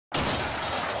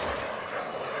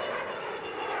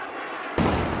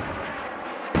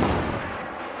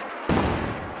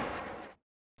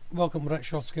Welcome to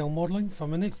Short Scale Modelling. For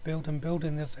my next build, I'm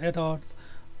building this Eduard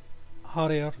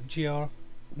Harrier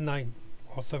GR9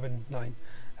 or 79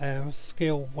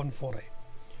 scale 140.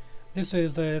 This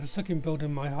is the second build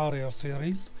in my Harrier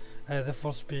series, the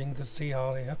first being the C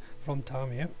Harrier from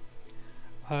Tamiya.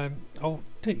 I'll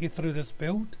take you through this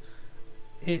build.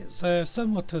 It's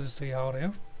similar to the C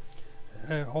Harrier.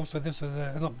 Also, this is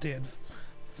an updated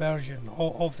version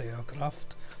of the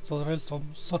aircraft, so there is some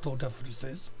subtle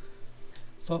differences.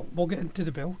 So we'll get into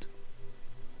the build.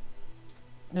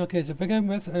 Okay, to begin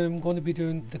with, I'm going to be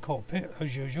doing the cockpit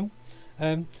as usual.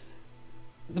 The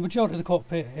majority of the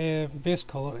cockpit base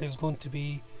colour is going to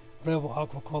be Rebel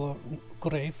Aqua Colour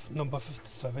Grey number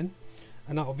 57,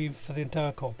 and that will be for the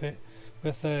entire cockpit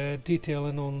with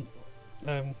detailing on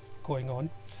going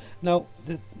on. Now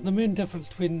the main difference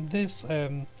between this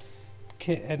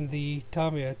kit and the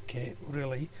Tamiya kit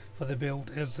really for the build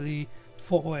is the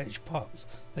photo etch parts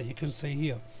that you can see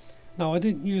here. Now I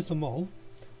didn't use them all,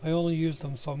 I only used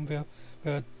them some where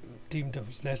I deemed it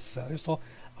was necessary, so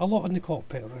a lot in the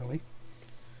cockpit really.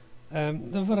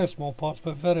 They're very small parts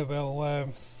but very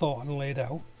well thought and laid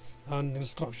out, and the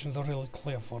instructions are really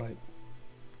clear for it.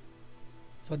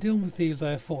 So dealing with these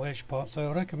photo etch parts,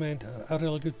 I recommend a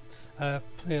really good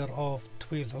pair of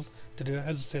tweezers to do it.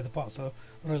 As I say, the parts are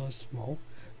really small,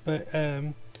 but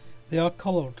they are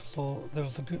coloured, so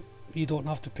there's a good, you don't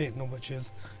have to paint them, which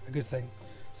is a good thing.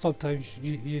 Sometimes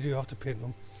you do have to paint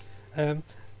them.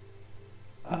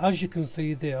 As you can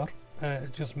see there,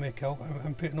 just make out,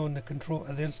 I'm putting on the control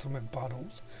of the instrument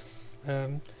panels.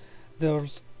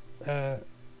 There's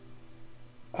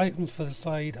items for the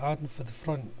side and for the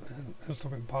front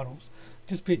instrument panels.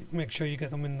 Just make sure you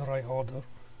get them in the right order.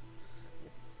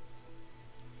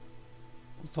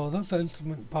 So that's the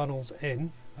instrument panels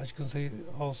in. As you can see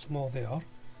how small they are,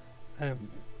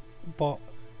 but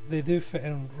they do fit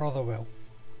in rather well.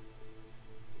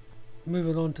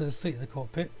 Moving on to the seat of the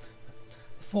cockpit,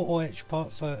 the photo etch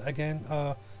parts again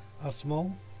are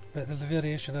small, but there's a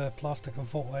variation of plastic and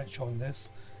photo etch on this,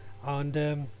 and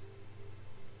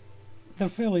they're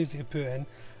fairly easy to put in.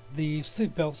 The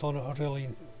seat belts on it are really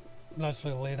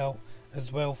nicely laid out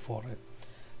as well for it.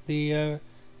 The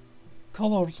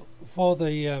colours for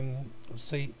the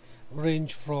seat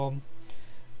range from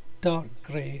dark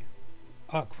grey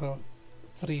aqua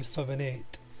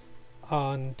 378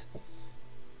 and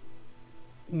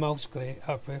mouse grey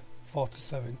aqua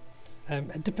 47.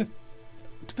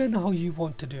 Depending on how you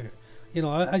want to do it. You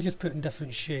know, I just put in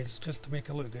different shades just to make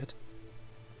it look good.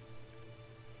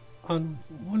 And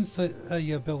once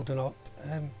you're building up,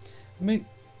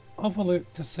 have a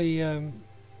look to see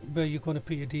where you're going to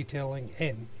put your detailing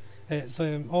in. It's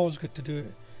always good to do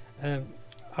it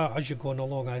as you're going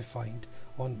along, I find,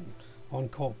 on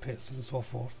cockpits and so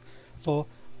forth. So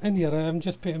in here I'm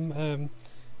just putting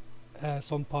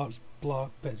some parts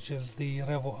black, which is the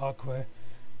Rebel Aqua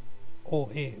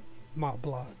 08 matte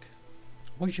black.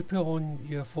 Once you put on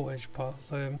your photo etch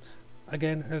parts,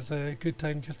 again it's a good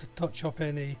time just to touch up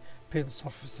any paint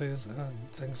surfaces and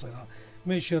things like that.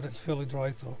 Make sure it's fully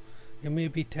dry though. You may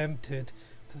be tempted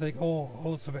to think, oh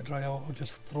it's a bit dry, I'll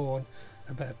just throw on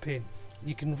a bit of paint.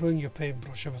 You can ruin your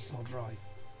paintbrush if it's not dry.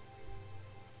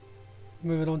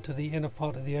 Moving on to the inner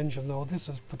part of the engine now, this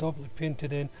is predominantly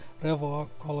painted in Rebel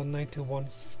Aqua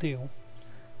 91 steel,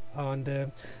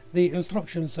 and the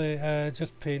instructions say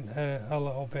just paint a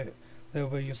little bit there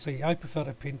where you see. I prefer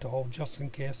to paint it all just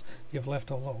in case you've left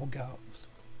a little gaps.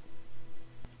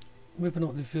 Moving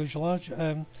on to the fuselage,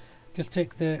 just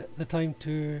take the time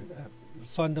to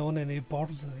sand on any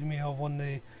burrs that you may have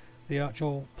on the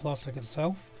actual plastic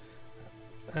itself,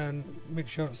 and make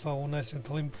sure it's all nice and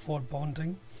clean before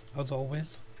bonding, as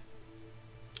always.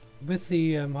 With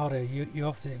the Harrier, you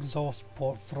have the exhaust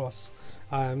port thrusts.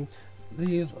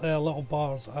 These little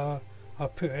bars are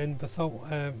put in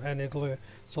without any glue,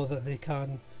 so that they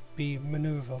can be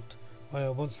manoeuvred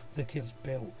once the kit's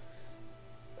built.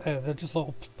 They're just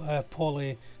little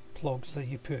poly plugs that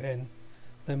you put in,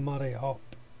 then marry it up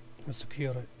and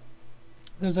secure it.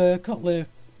 There's a couple of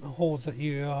holes that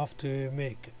you have to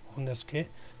make on this kit,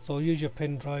 so use your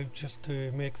pin drive just to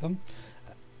make them.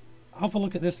 Have a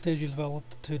look at this stage as well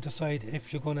to decide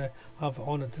if you're going to have it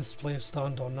on a display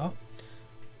stand or not,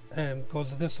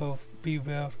 because this will be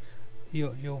where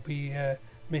you'll be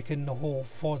making the hole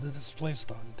for the display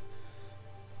stand.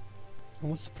 And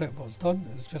once the prep work's done,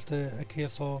 it's just a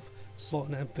case of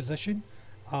slotting it in position,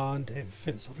 and it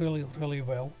fits really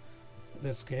well,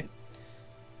 this kit.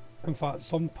 In fact,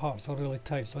 some parts are really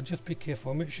tight, so just be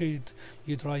careful. Make sure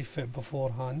you dry fit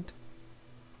beforehand.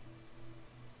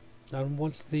 And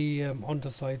once the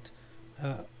underside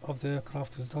of the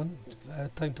aircraft is done.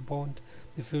 Time to bond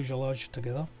the fuselage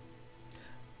together.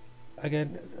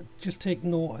 Again, just take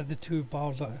note of the two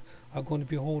bars that are going to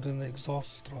be holding the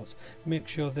exhaust struts. Make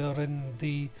sure they're in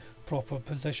the proper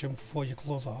position before you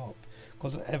close it up,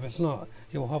 because if it's not,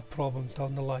 you'll have problems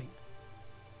down the line.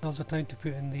 Now's the time to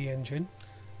put in the engine.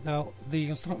 Now the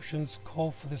instructions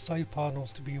call for the side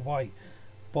panels to be white,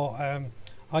 but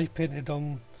I painted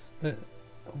them the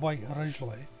white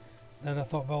originally. Then I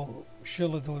thought, well,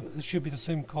 surely it should be the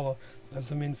same colour as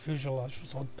the main fuselage,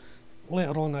 so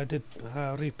later on I did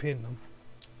repaint them.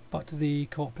 Back to the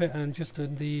cockpit, and just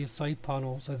in the side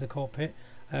panels of the cockpit,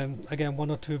 again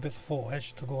 1 or 2 bits of photo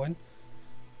etch to go in.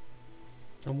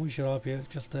 And once you're happy,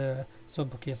 just a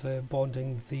simple case of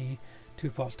bonding the two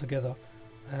parts together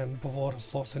before it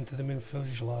slots into the main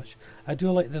fuselage. I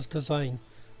do like this design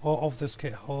of this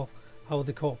kit, how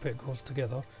the cockpit goes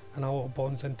together and how it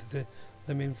bonds into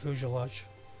the main fuselage.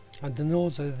 And the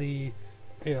nose of the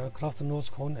aircraft, the nose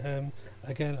cone,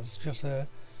 again it's just a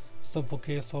simple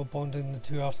case of bonding the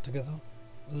two halves together.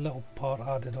 A little part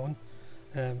added on,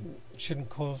 shouldn't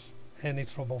cause any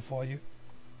trouble for you.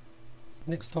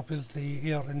 Next up is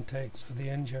the air intakes for the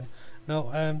engine.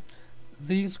 Now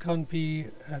these can be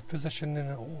positioned in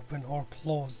an open or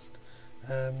closed,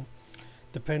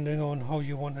 depending on how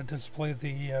you want to display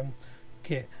the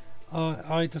kit.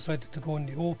 I decided to go in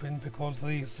the open because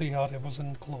the Harrier was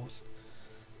enclosed.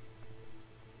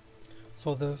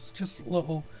 So there's just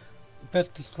little,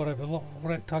 best described, little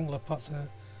rectangular parts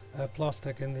of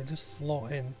plastic, and they just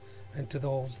slot into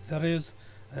those. There is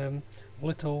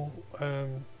little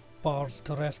bars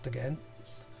to rest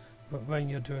against when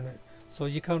you're doing it, so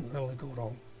you can't really go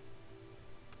wrong.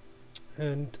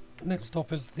 And next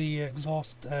up is the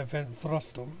exhaust vent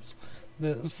thrusters.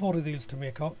 There's 4 of these to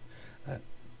make up,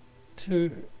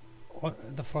 2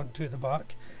 at the front, 2 at the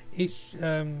back. Each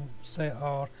set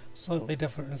are slightly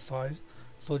different in size,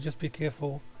 so just be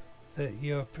careful that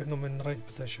you're putting them in the right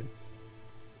position.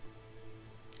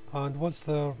 And once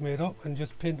they're made up, and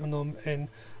just painting them in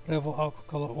Revell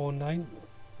Aquacolor 09.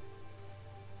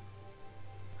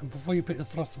 And before you put the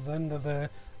thrusters in, there's a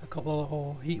couple of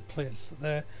little heat plates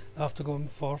there that have to go in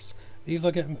first. These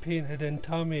are getting painted in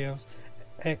Tamir's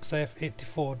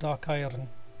XF84 dark iron.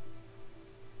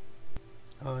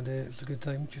 And it's a good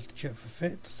time just to check for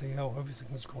fit to see how everything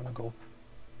is going to go.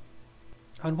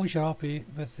 And once you're happy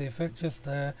with the fit, just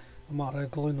a matter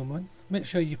of gluing them on. Make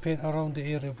sure you paint around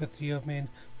the area with your main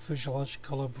fuselage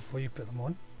colour before you put them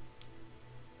on.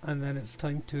 And then it's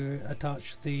time to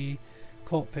attach the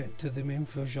cockpit to the main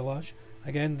fuselage.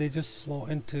 Again, they just slot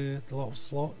into the little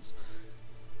slots.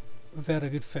 Very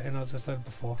good fitting, as I said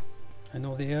before. I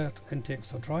know the air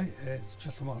intakes are dry, it's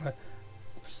just a matter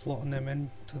of slotting them in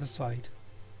to the side.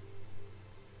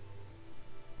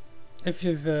 If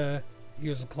you've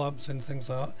used clamps and things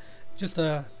like that, just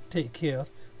take care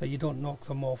that you don't knock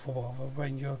them off or whatever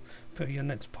when you put your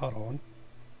next part on.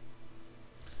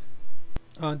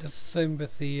 And it's the same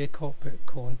with the cockpit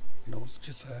cone, you know, it's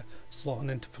just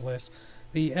slotting into place.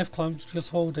 The F-clamps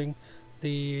just holding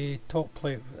the top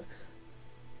plate,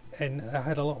 and I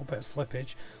had a little bit of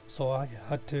slippage, so I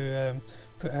had to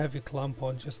put a heavy clamp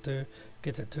on just to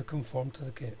get it to conform to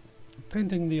the kit.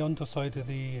 Painting the underside of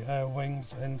the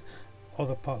wings and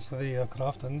other parts of the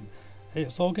aircraft, and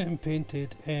it's all getting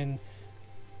painted in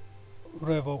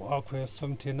Revell Aqua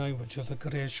 79, which is a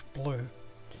greyish blue,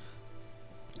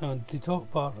 and the top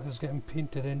part is getting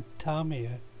painted in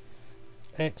Tamiya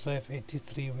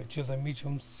XF83, which is a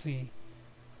medium C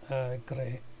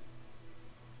grey,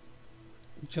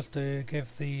 just to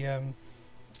give the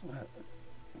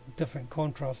different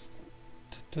contrast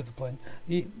to the blend.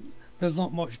 There's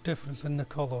not much difference in the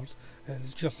colours,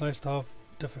 it's just nice to have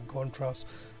different contrasts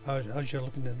as you're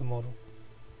looking at the model.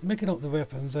 Making up the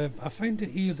weapons, I find it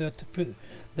easier to put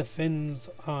the fins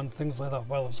and things like that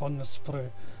while it's on the sprue,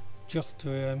 just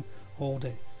to hold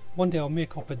it. One day I'll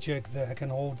make up a jig that I can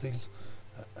hold these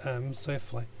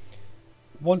safely.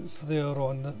 Once they are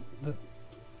on,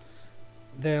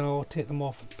 then I'll take them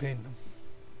off and paint them.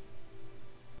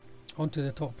 Onto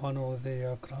the top panel of the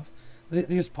aircraft.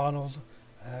 These panels,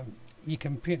 you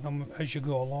can paint them as you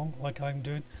go along, like I'm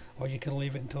doing, or you can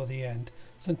leave it until the end.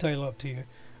 It's entirely up to you.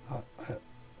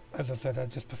 As I said, I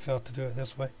just prefer to do it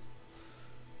this way.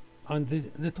 And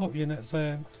the top unit's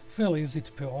fairly easy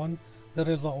to put on. There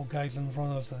is little guides and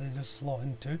runners that they just slot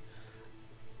into.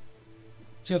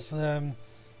 Just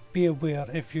be aware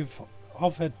if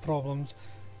I've had problems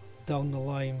down the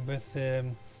line with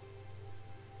any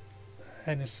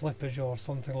slippage or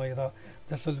something like that.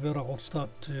 This is where it will start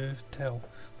to tell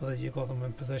whether you got them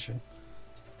in position.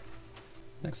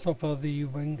 Next up are the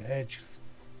wing edges.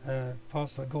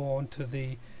 parts that go onto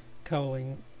the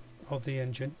cowling of the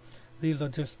engine. These are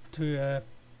just two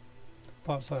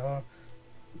parts that are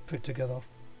put together,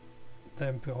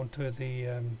 then put onto the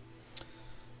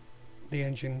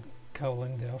engine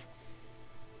cowling there.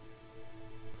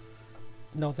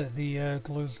 Now that the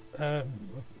glue's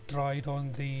dried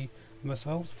on the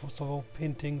missiles, first of all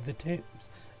painting the tips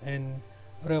in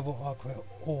Rebel Aqua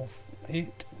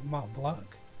 08 matte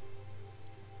black,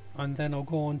 and then I'll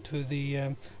go on to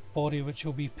the body, which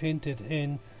will be painted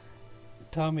in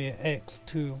Tamiya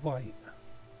X2 white.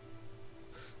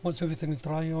 Once everything is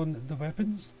dry on the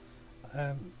weapons,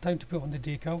 time to put on the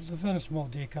decals. They're very small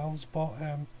decals, but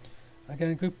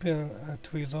again, a good pair of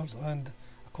tweezers and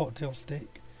a cocktail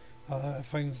stick. I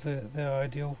find the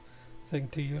ideal thing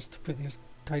to use to put these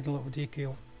tiny little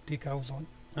decals on.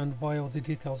 And while the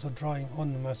decals are drying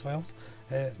on the missiles,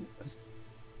 it's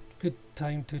a good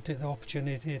time to take the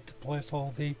opportunity to place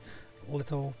all the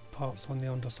little parts on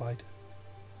the underside.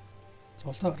 So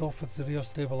I'll start off with the rear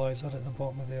stabilizer at the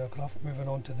bottom of the aircraft, moving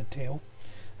on to the tail.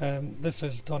 This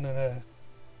is done in a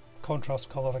contrast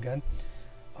colour again.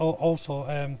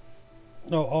 Also,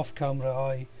 off camera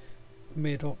I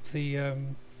made up the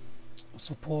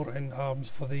supporting arms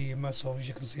for the missile, as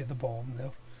you can see at the bottom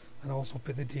there, and also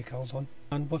put the decals on.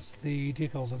 And once the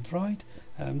decals are dried,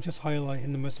 I'm just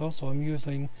highlighting the missile, so I'm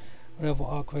using Rebel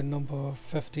Aqua number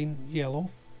 15 yellow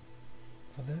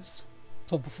for this.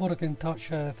 So before I can attach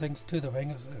things to the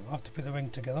wing, I have to put the wing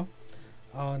together,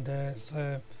 and it's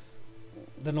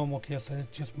the normal case is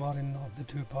just marrying up the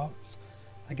two parts.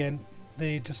 Again,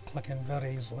 they just click in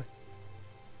very easily.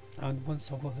 And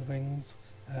once I've got the wings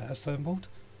assembled,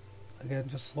 again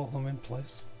just slot them in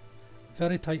place.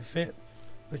 Very tight fit,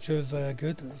 which is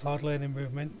good. There's hardly any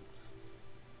movement.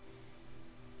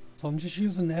 So I'm just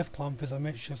using the F-clamp as a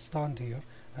makeshift stand here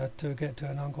to get to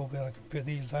an angle where I can put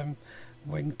these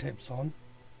wing tips on.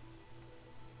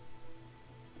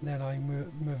 Then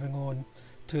I'm moving on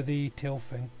to the tail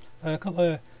fin. A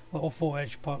couple of little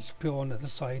 4-inch parts to put on at the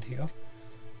side here.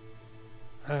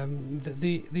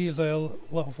 These little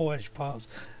 4-inch parts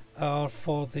are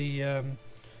for the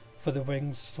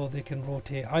wings, so they can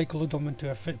rotate. I glued them into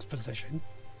a fixed position,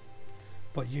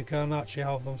 but you can actually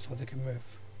have them so they can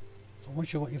move. So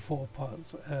once you've got your 4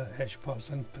 parts, edge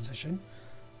parts in position,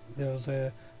 there's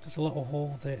just a little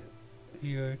hole that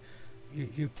you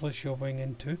place your wing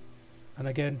into, and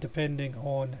again, depending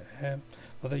on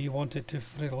whether you want it to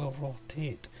freely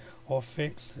rotate or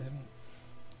fix,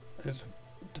 is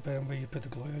depending on where you put the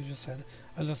glue.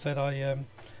 As I said, I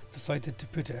decided to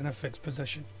put it in a fixed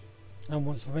position, and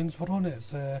once the wings were on,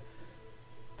 it's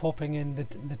popping in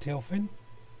the tail fin.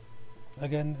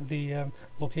 Again, the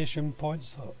location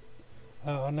points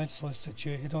are nicely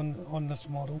situated on this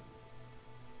model,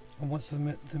 and once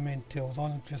the main tail's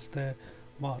on, just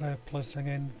matter placing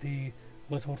in the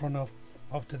little runner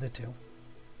up to the tail.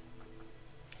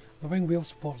 The wing wheel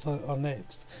supports are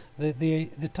next.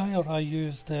 The tyre I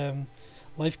used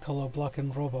Life Colour Black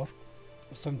and Rubber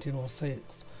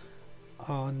 1706,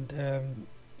 and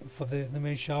for the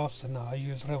main shafts and that I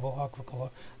use Rebel Aqua Colour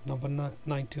number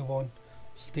 921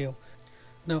 steel.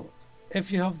 Now,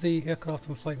 if you have the aircraft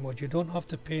in flight mode, you don't have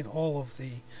to paint all of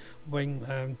the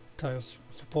wing tyres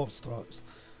support struts.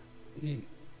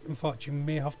 In fact, you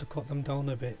may have to cut them down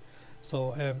a bit,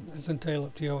 so it's entirely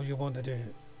up to you how you want to do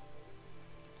it.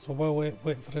 So while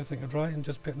waiting for everything to dry, and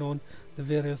just putting on the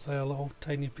various little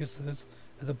tiny pieces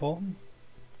at the bottom.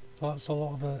 So that's a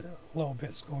lot of the little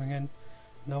bits going in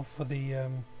now for the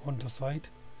underside.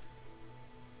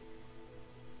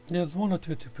 There's one or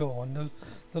two to put on.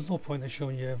 There's no point in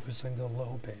showing you every single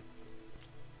little bit.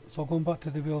 So going back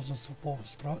to the wheels and support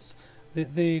struts,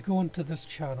 they go into this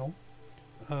channel.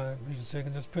 As you can see, I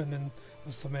can just put in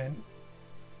the cement,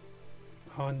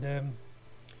 and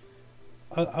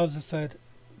as I said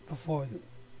before,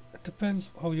 it depends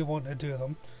how you want to do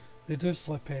them. They do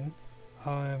slip in,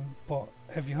 but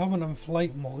if you have them in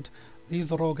flight mode,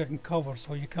 these are all getting covered,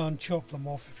 so you can chop them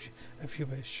off if you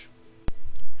wish.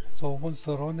 So once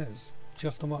they're on, it's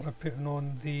just a matter of putting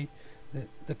on the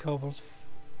covers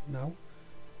now,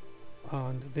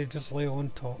 and they just lay on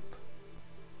top.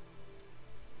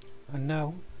 And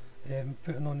now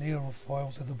putting on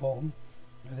aerofoils at the bottom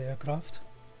of the aircraft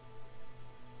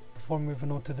before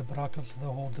moving on to the brackets that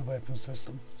hold the weapon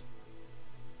systems.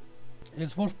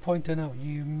 It's worth pointing out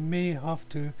you may have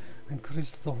to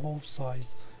increase the hole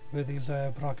size where these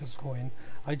brackets go in.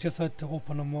 I just had to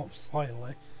open them up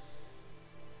slightly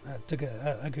to get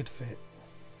a good fit.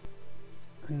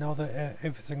 And now that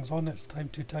everything's on, it's time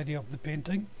to tidy up the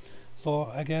painting.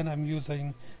 So again, I'm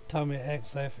using Tamiya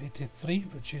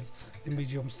XF83, which is the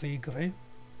medium sea grey.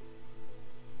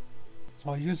 So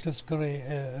I used this grey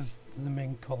as the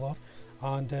main colour,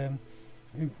 and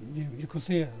you can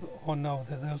see it on now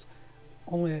that there's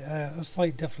only a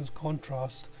slight difference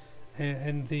contrast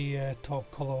in the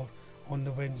top colour on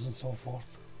the wings and so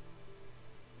forth.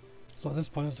 So at this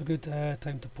point it's a good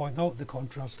time to point out the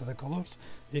contrast of the colours.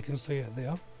 You can see it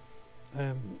there.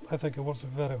 I think it works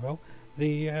very well.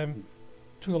 The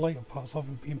two lighter parts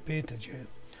haven't been painted yet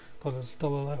because there's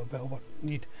still a little bit of work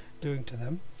need doing to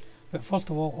them. But first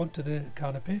of all, onto the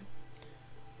canopy,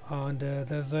 and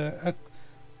there's a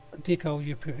decal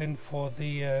you put in for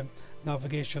the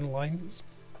navigation lines.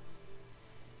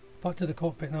 Back to the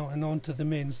cockpit now and onto the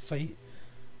main sight,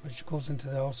 which goes into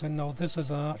the house. And now this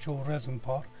is an actual resin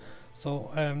part,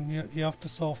 so you have to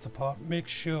solve the part. Make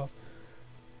sure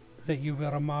that you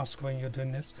wear a mask when you're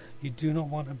doing this. You do not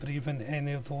want to breathe in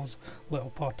any of those little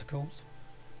particles.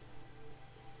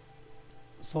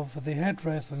 So for the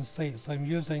headrest and sights, I'm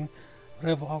using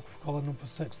Revit Aqua colour number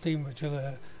 16, which is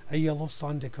a yellow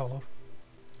sandy colour.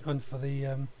 And for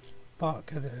the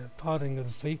back of the padding of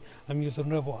the seat, I'm using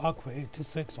Revit Aqua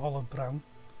 86 olive brown.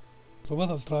 So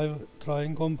with us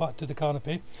drying, going back to the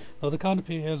canopy. Now the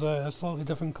canopy is a slightly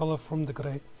different colour from the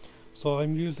grey, so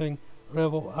I'm using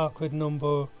Revit Aqua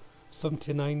number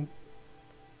 79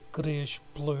 greyish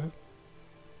blue.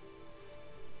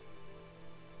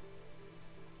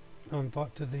 And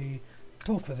back to the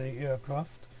top of the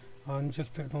aircraft and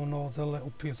just putting on all the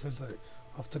little pieces that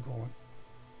have to go on.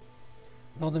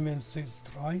 Now the main seat's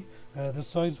dry. The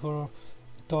sides were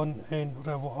done in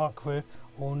Revit Aqua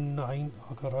 09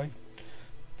 Harrier.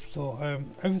 So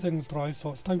everything's dry,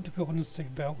 so it's time to put on the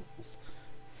seat belts,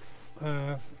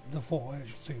 the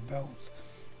 4-inch seat belts.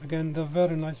 Again, they're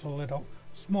very nicely laid out,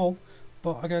 small,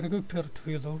 but again a good pair of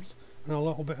tweezers and a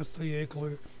little bit of CA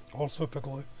glue or super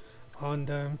glue,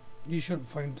 and you shouldn't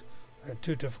find it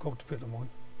too difficult to put them on.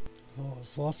 So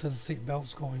it's lots of the seat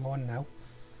belts going on now,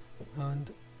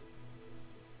 and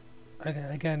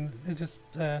again they just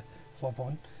flop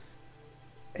on.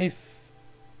 If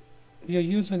you're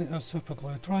using it as super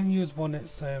glue, try and use one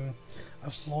that's a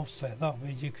slow set, that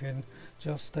way you can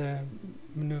just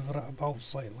manoeuvre it about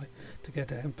slightly to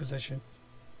get it in position.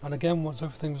 And again, once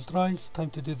everything's dry, it's time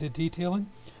to do the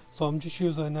detailing. So I'm just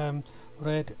using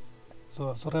red, so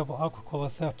it's a Revit Aqua colour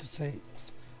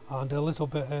 36, and a little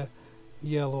bit of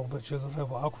yellow, which is a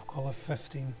Revit Aqua colour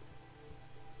 15.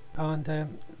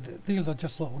 And these are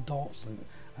just little dots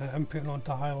that I'm putting on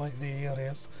to highlight the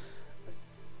areas.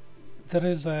 There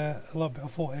is a little bit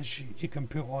of footage you can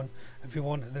put on if you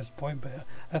want at this point, but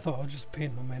I thought I'd just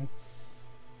paint them in.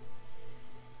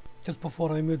 Just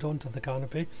before I moved on to the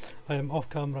canopy, off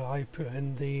camera I put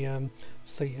in the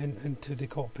seat into the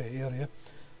cockpit area.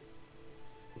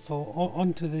 So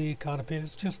onto the canopy,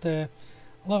 it's just a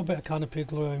little bit of canopy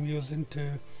glue I'm using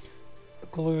to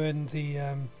glue in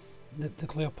the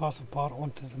clear passive part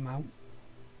onto the mount.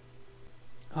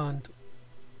 And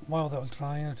while that was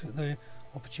drying, I took the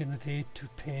opportunity to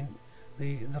paint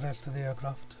the rest of the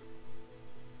aircraft,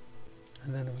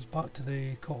 and then it was back to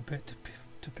the cockpit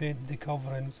to paint the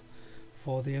coverings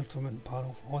for the instrument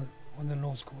panel on the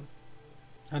nose cone.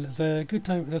 And it's a good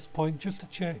time at this point just to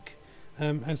check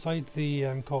inside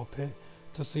the cockpit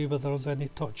to see whether there's any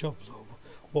touch-ups or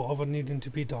whatever needing to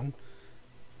be done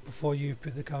before you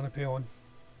put the canopy on.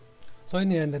 So in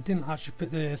the end I didn't actually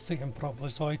put the seat in properly,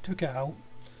 so I took it out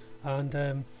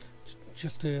and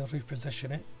just to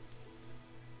reposition it.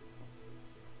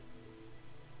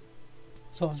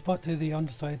 So I was back to the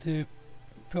underside to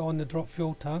put on the drop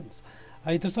fuel tanks.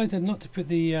 I decided not to put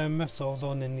the missiles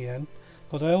on in the end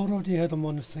because I already had them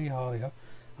on the Sea Harrier,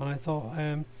 and I thought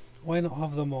why not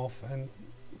have them off and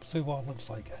see what it looks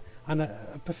like, and I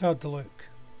preferred the look.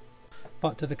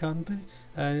 Back to the canopy.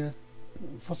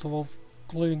 First of all,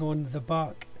 gluing on the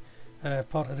back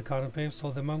part of the canopy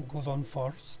so the mount goes on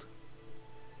first.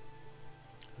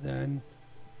 Then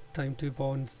time to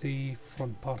bond the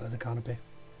front part of the canopy.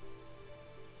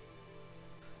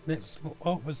 Next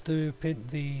up was to paint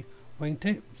the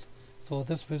wingtips. So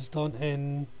this was done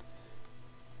in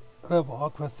Revit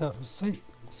Aqua 36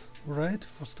 red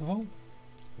first of all.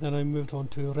 Then I moved on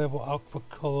to Revit Aqua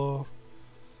colour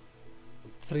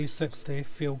 360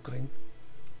 field green.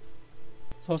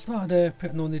 So I started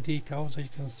putting on the decals, as you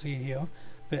can see here,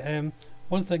 but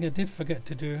one thing I did forget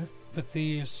to do with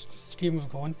the schemes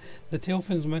going, the tail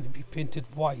fins meant to be painted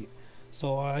white,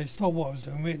 so I stopped what I was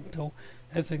doing, waited until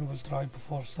everything was dry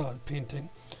before I started painting,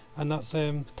 and that's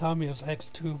Tamiya's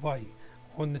X2 white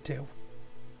on the tail.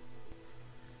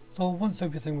 So once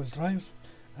everything was dry,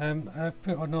 I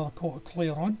put another coat of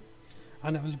clear on,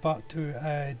 and it was back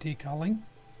to decaling.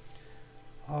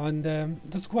 And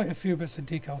there's quite a few bits of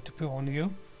decal to put on here.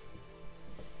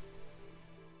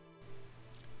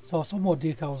 So some more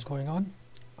decals going on,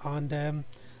 and then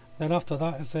after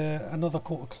that is another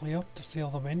coat of clear to seal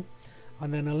them in,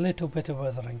 and then a little bit of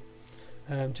weathering,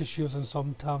 just using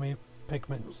some Tamiya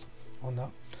pigments on that,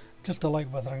 just a light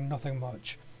weathering, nothing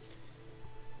much.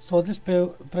 So this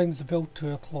build brings the build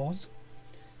to a close.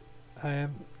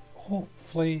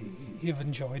 Hopefully you've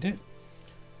enjoyed it.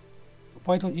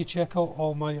 Why don't you check out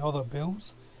all my other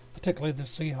builds, particularly the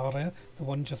Sea Harrier, the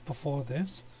one just before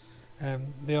this.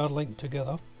 They are linked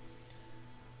together.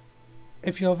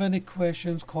 If you have any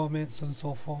questions, comments and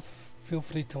so forth, feel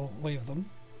free to leave them.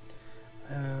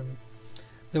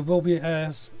 There will be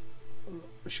a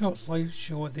short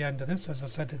slideshow at the end of this, as I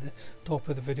said at the top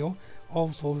of the video,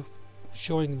 also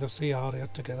showing the Sea Harrier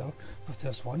together with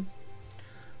this one.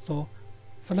 So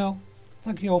for now,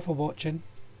 thank you all for watching.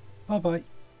 Bye bye.